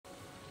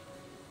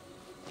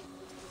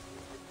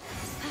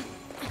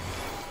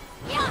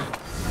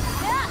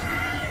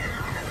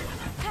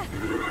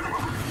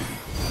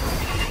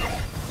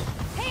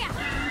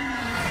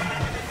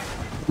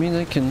mean,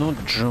 I cannot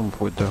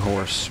jump with the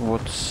horse.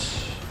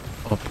 What's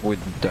up with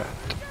that?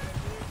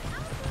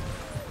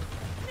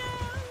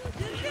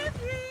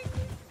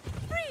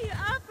 Free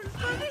apples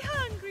for the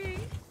hungry.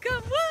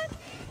 Come one,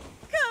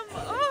 come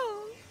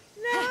all.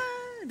 La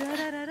da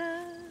da da da.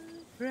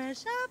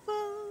 Fresh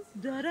apples,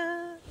 da da.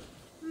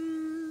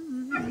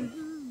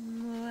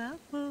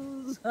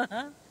 Apples.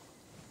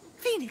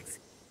 Phoenix,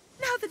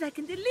 now that I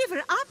can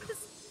deliver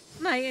apples,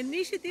 my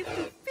initiative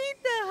to feed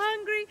the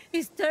hungry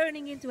is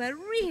turning into a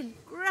real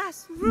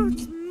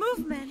grassroots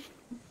movement.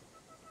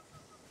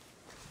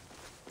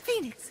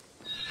 Phoenix,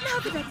 now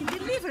that I can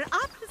deliver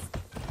apples,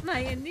 my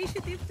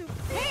initiative to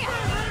feed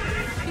the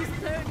hungry is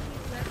turning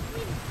into a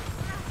real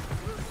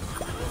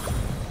grassroots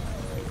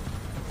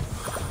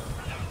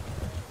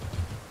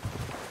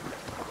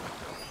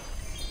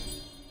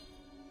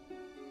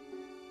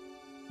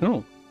movement.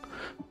 Oh.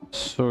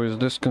 So is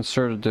this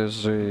considered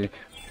as a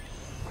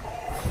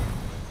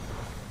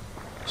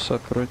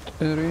separate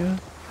area?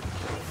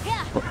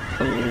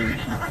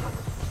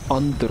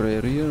 Under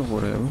area,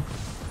 whatever.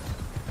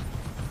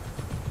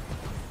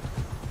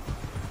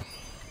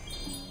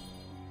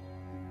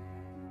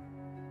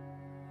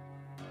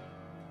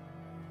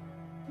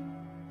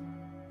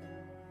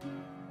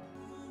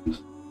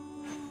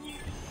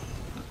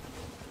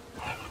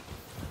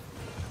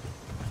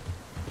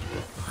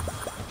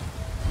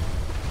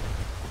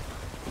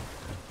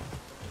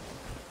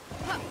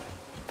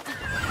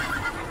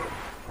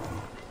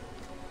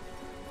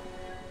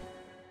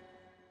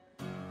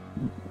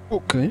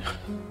 Okay.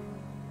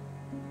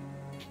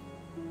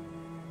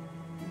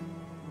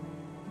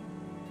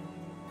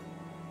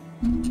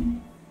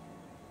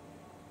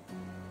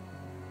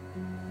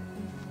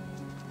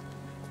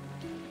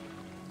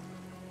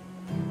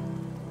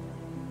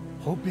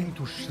 Hoping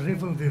to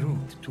shrivel the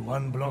root to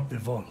unblock the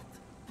vault,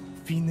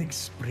 Phoenix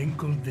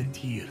sprinkled the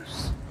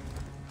tears.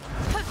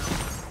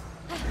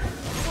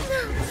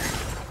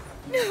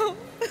 No!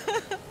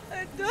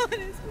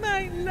 Adonis,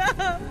 my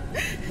love!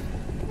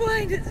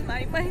 Why does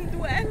my mind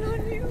dwell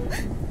on you?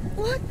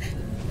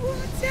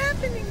 What's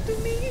happening to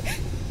me?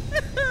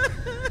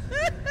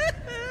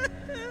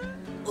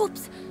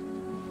 Oops!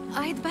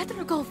 I'd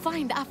better go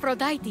find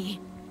Aphrodite.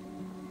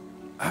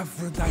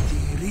 Aphrodite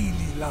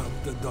really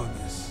loved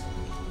Adonis.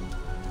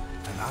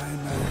 And I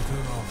married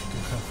her off to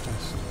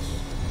Hephaestus.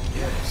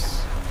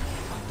 Yes,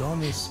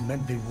 Adonis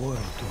meant the world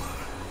to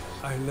her.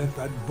 I let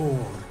that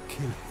boar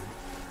kill him.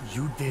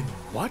 You did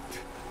what?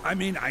 I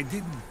mean, I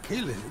didn't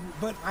kill him,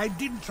 but I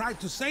didn't try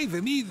to save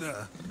him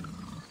either.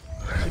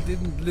 I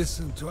didn't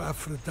listen to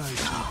Aphrodite.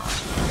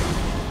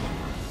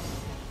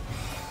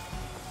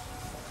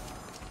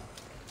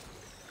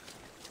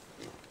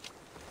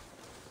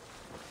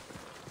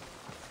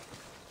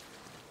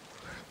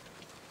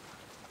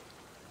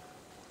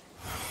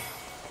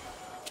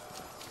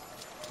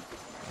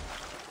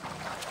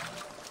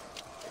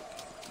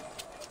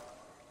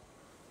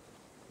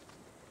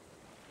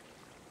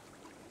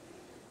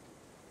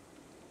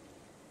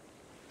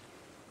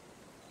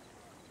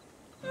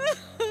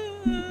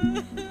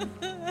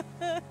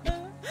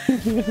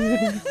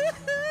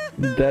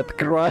 That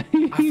cry.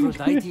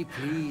 Aphrodite,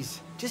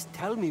 please. Just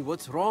tell me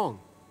what's wrong.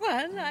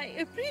 Well, I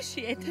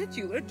appreciate that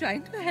you were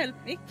trying to help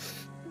me.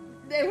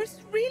 There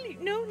was really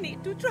no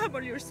need to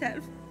trouble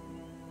yourself.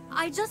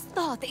 I just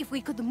thought if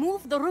we could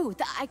move the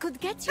root, I could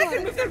get you. I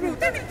can move the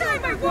root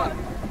anytime I want.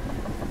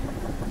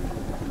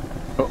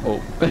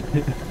 Uh-oh.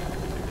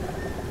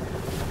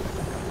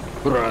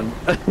 Run.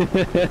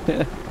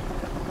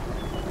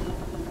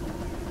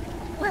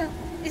 Well,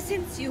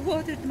 since you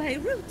watered my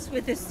roots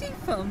with the sea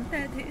foam,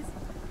 that is.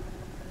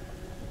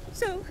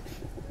 So,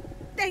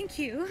 thank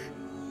you.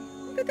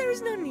 But there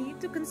is no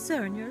need to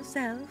concern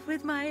yourself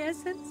with my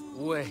essence.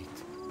 Wait.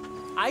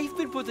 I've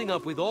been putting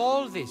up with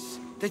all this.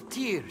 The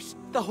tears,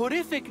 the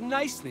horrific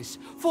niceness,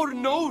 for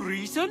no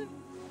reason?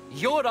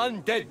 You're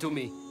undead to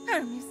me.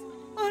 Hermes,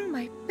 all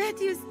my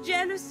pettiest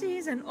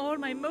jealousies and all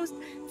my most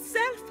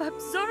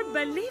self-absorbed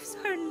beliefs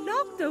are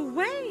locked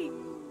away.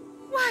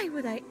 Why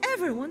would I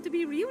ever want to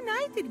be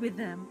reunited with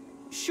them?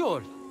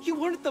 Sure, you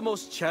weren't the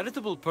most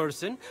charitable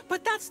person,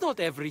 but that's not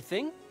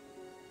everything.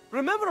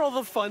 Remember all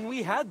the fun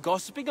we had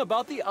gossiping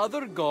about the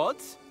other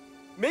gods?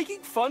 Making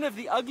fun of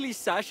the ugly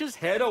sashes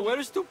Hera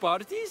wears to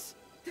parties?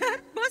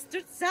 That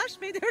mustard sash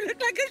made her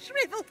look like a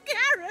shriveled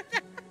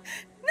carrot.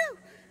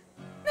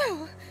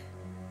 No.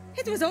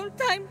 It was all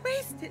time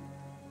wasted.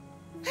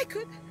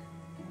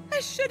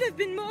 I should have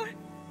been more.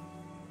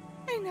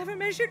 I never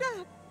measured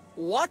up.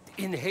 What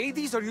in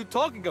Hades are you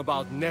talking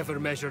about, never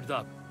measured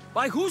up?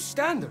 By whose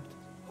standard?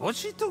 What's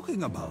she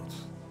talking about?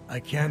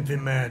 I can't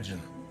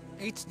imagine.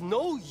 It's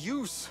no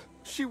use.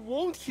 She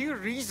won't hear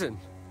reason.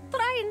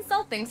 Try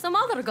insulting some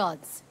other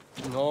gods.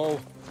 No,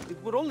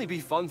 it would only be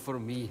fun for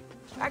me.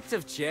 Acts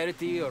of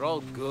charity are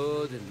all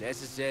good and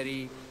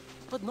necessary,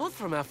 but not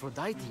from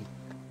Aphrodite.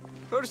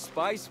 Her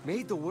spice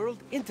made the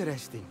world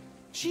interesting.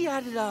 She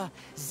added a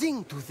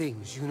zing to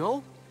things, you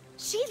know?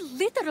 She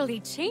literally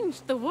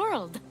changed the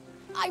world.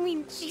 I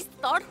mean, she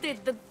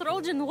started the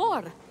Trojan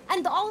War.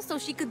 And also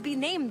she could be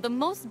named the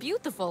most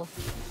beautiful.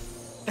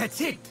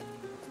 That's it!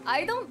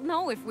 I don't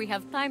know if we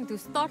have time to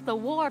start a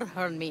war,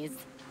 Hermes.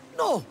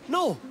 No,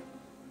 no!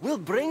 We'll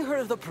bring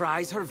her the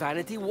prize her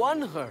vanity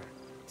won her.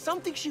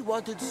 Something she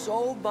wanted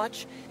so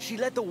much, she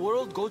let the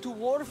world go to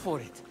war for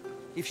it.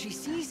 If she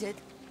sees it,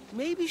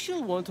 maybe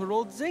she'll want her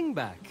old zing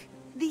back.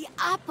 The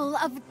Apple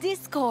of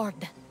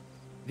Discord.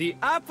 The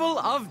Apple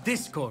of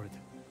Discord.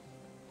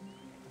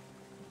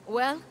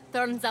 Well,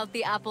 turns out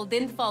the apple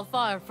didn't fall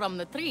far from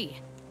the tree.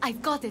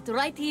 I've got it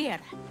right here.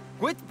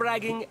 Quit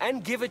bragging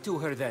and give it to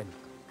her then.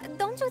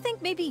 Don't you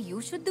think maybe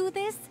you should do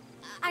this?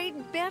 I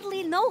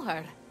barely know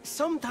her.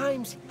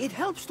 Sometimes it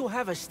helps to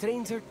have a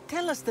stranger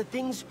tell us the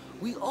things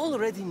we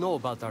already know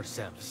about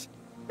ourselves.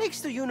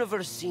 Makes the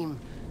universe seem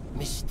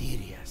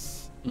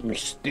mysterious.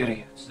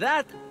 Mysterious.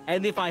 That,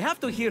 and if I have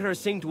to hear her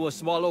sing to a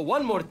swallow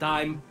one more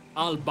time,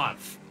 I'll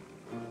barf.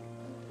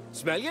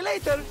 Smell you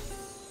later.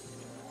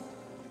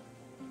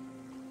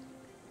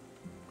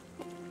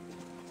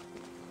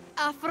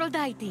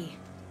 Aphrodite,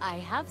 I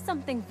have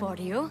something for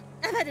you.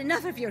 I've had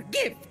enough of your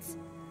gifts.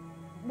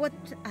 What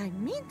I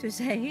mean to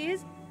say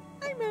is,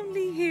 I'm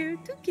only here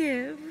to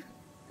give,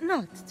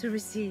 not to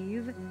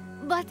receive.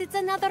 But it's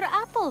another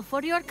apple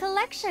for your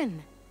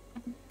collection.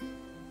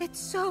 It's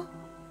so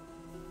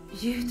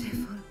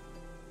beautiful.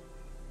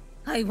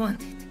 I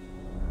want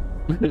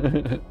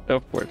it.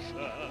 Of course.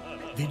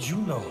 Did you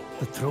know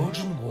the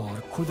Trojan War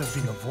could have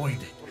been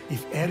avoided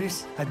if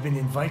Eris had been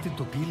invited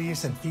to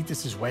Peleus and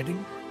Thetis'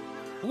 wedding?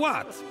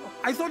 What?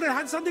 I thought it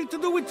had something to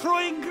do with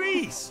Troy and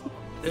Greece.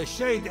 The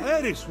shade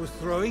Eris was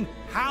throwing,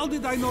 how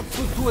did I not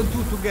put two and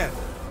two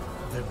together?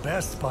 The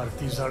best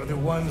parties are the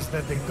ones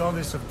that the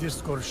goddess of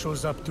discord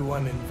shows up to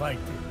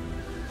uninvited.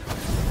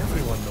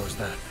 Everyone knows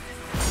that.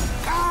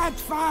 Cat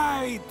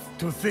fight!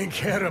 To think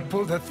Hera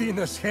pulled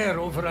Athena's hair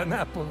over an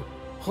apple.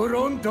 Her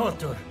own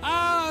daughter.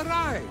 Ah,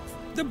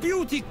 right. The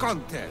beauty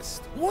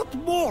contest. What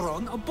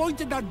moron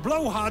appointed that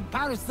blowhard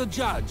Paris the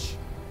judge?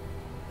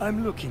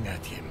 I'm looking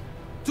at him.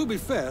 To be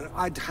fair,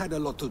 I'd had a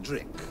lot to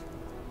drink.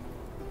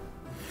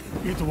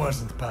 It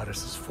wasn't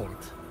Paris's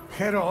fault.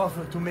 Hera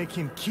offered to make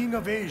him king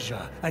of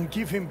Asia and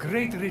give him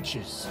great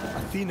riches.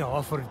 Athena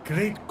offered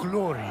great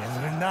glory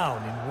and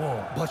renown in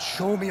war. But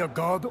show me a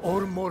god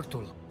or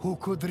mortal who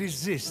could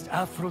resist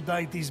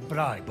Aphrodite's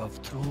bribe of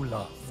true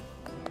love.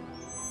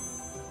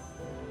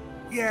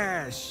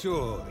 Yeah,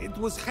 sure. It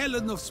was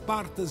Helen of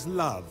Sparta's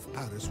love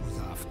Paris was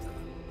after.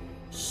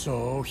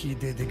 So he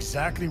did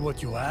exactly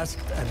what you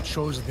asked and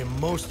chose the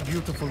most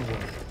beautiful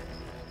woman.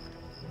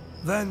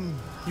 Then,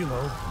 you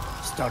know,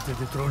 started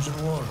the Trojan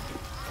War.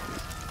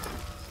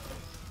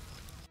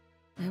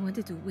 I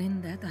wanted to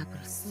win that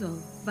apple so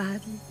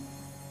badly.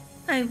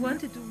 I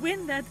wanted to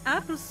win that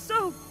apple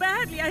so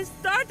badly. I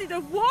started a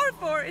war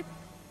for it.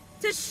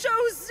 To show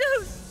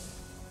Zeus.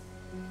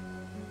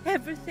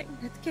 Everything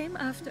that came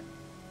after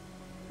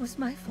was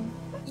my fault.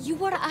 You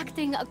were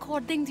acting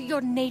according to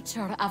your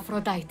nature,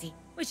 Aphrodite.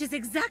 Which is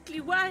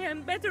exactly why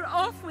I'm better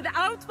off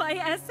without my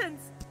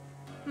essence.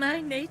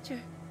 My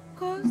nature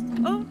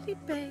caused only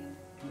pain.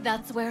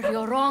 That's where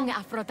you're wrong,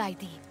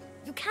 Aphrodite.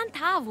 You can't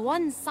have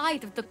one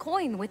side of the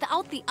coin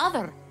without the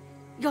other.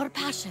 Your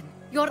passion,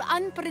 your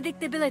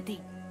unpredictability.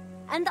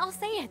 And I'll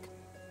say it.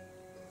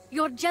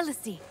 Your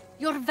jealousy,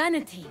 your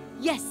vanity.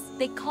 Yes,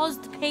 they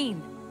caused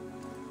pain.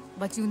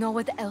 But you know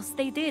what else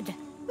they did?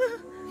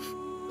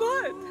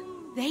 What?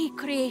 They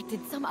created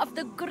some of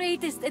the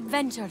greatest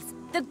adventures,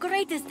 the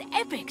greatest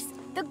epics,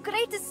 the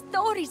greatest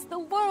stories the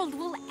world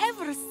will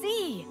ever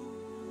see.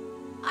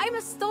 I'm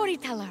a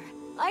storyteller,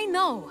 I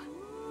know.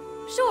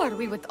 Sure,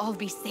 we would all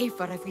be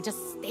safer if we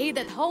just stayed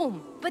at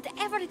home, but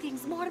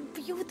everything's more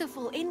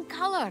beautiful in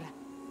color.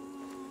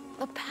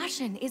 The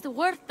passion is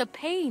worth the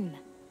pain.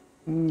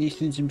 In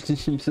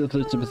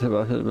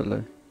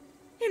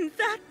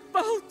that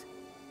boat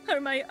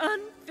are my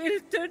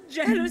unfiltered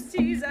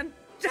jealousies and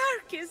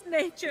darkest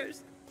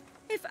natures.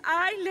 If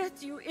I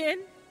let you in,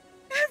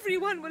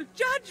 everyone will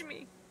judge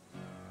me.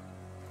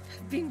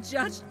 I've been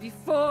judged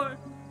before.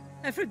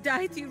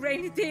 Aphrodite,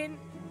 rein it in.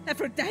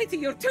 Aphrodite,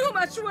 you're too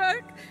much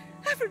work.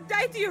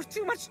 Aphrodite, you're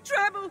too much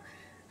trouble.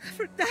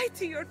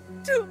 Aphrodite, you're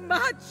too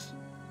much.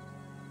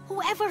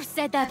 Whoever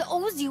said that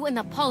owes you an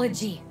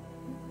apology.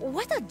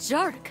 What a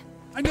jerk.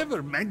 I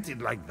never meant it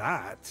like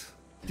that.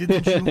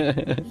 Didn't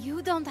you?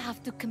 You don't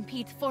have to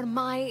compete for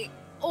my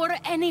or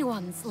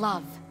anyone's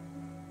love.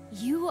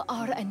 You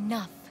are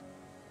enough.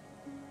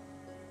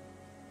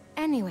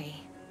 Anyway,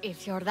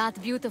 if you're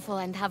that beautiful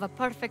and have a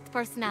perfect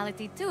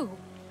personality too,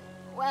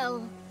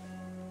 well,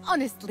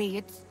 honestly,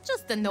 it's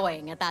just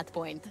annoying at that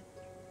point.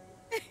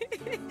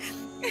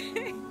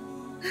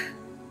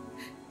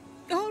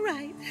 All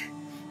right.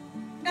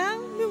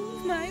 I'll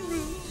move my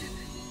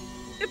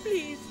route.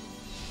 Please,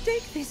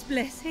 take this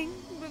blessing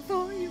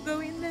before you go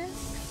in there.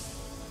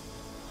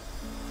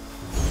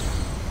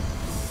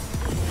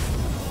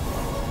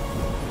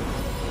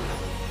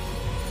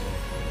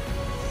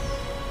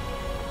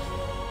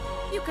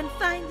 You can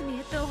find me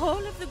at the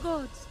Hall of the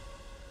Gods.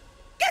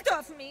 Get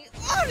off me,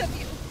 all of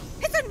you!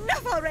 It's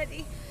enough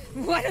already!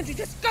 Why don't you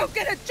just go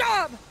get a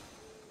job?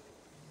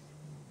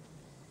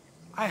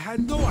 I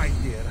had no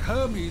idea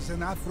Hermes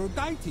and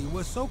Aphrodite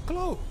were so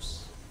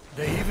close.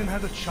 They even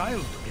had a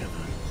child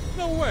together.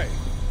 No way.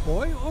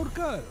 Boy or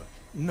girl?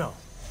 No.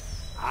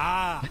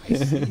 Ah, I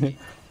see.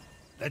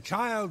 The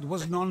child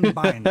was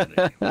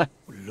non-binary.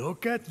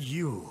 Look at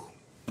you.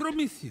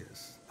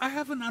 Prometheus, I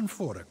have an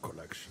amphora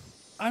collection.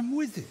 I'm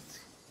with it.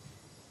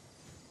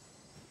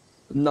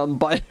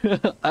 Non-bi.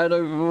 I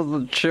don't know if it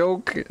was a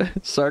joke,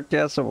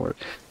 sarcasm, or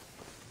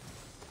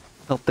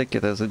I'll take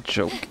it as a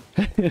joke.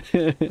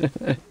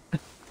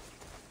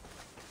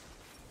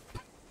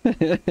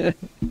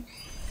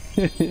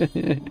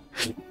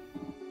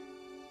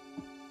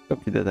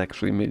 Copy that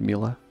actually made me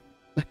laugh.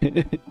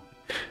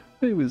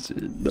 I was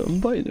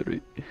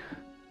non-binary.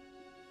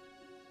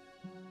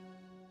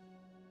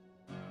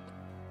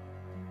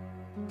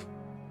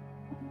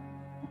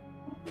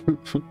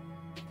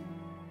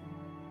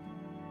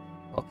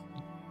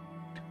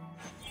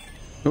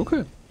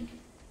 Okay.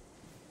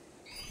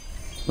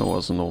 That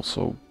wasn't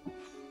also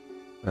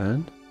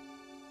bad.